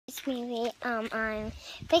It's me. I'm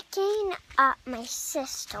picking up my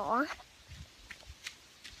sister.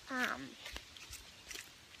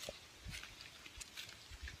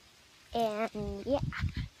 And yeah,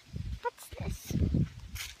 what's this?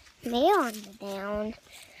 Mail on the down.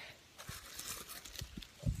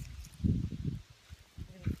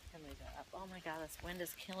 Oh my god, this wind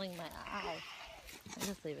is killing my eye. I'll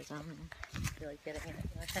just leave it on. I feel like getting it. You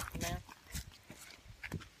want to check the map?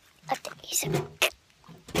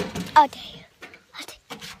 Okay.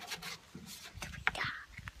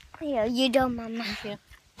 Here, you do, Mama. Thank you.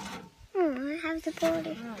 I have the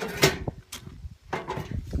body.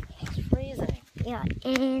 It's freezing. Yeah,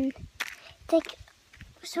 and it's like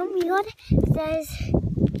so weird. It says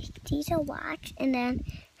these are watch, and then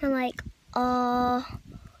I'm like over.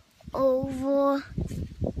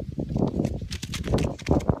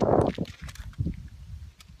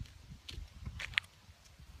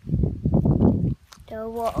 The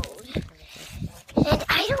world. And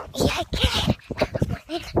I don't like it.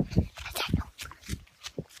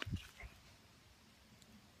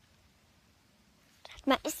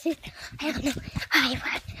 I don't know. I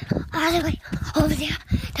went all the way over there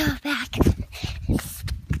to the back.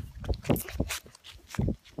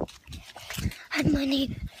 And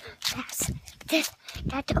money past this,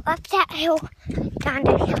 got to up that hill, down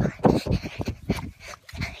the hill.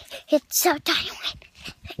 It's so tiring.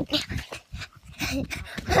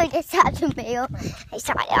 I just saw the mail. I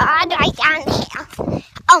saw it all the way down the hill.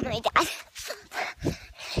 Oh my god.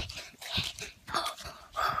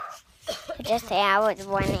 I just say I was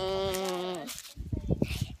running.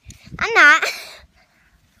 I'm not.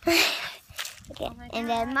 Okay. Oh and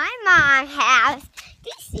then my mom has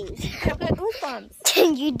these shoes. I've got goosebumps.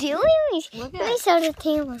 Can you do it? Look Let at me show the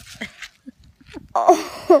camera.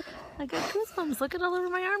 Oh. I got goosebumps. Look at all over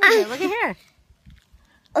my arm here. Look at here.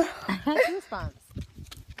 I got goosebumps.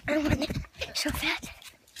 I want to show that.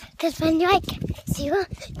 Because when you like see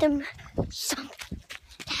them, some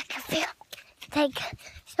that can feel like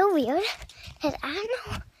so weird that I don't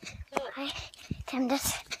know why them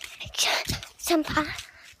just somehow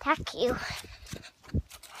attack you.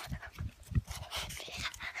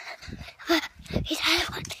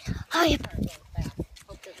 Oh, you.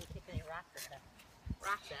 Hope doesn't kick any rocks at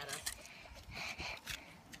us.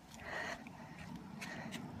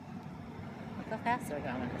 Look how fast they're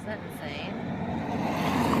going. Is that insane?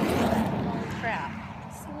 Holy crap.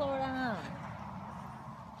 Slow down.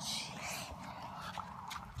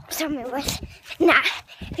 Something was not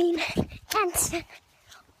being dancing.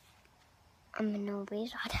 I'm in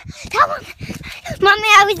Obizad. That one! Mommy,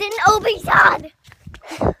 I was in Obizad!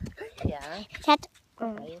 Yeah. That.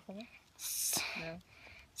 Are you finished? No.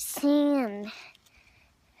 Sand.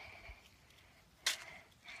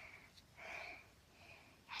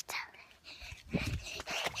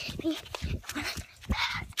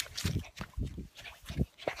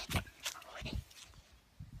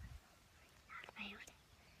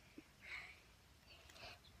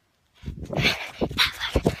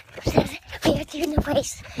 In the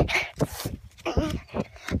place.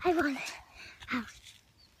 I won.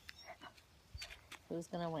 Who's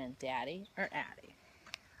gonna win, Daddy or Addie?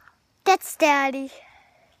 That's Daddy.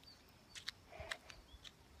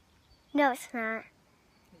 No, it's not.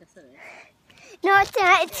 Yes, it is. No, it's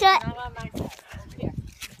not. It's not. Not on my side. Here.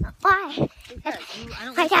 Why? Because I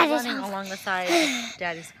don't My like you dad is running along the side of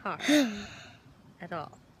Daddy's car at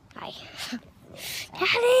all. Bye.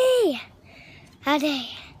 Daddy!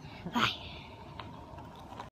 Daddy! Bye.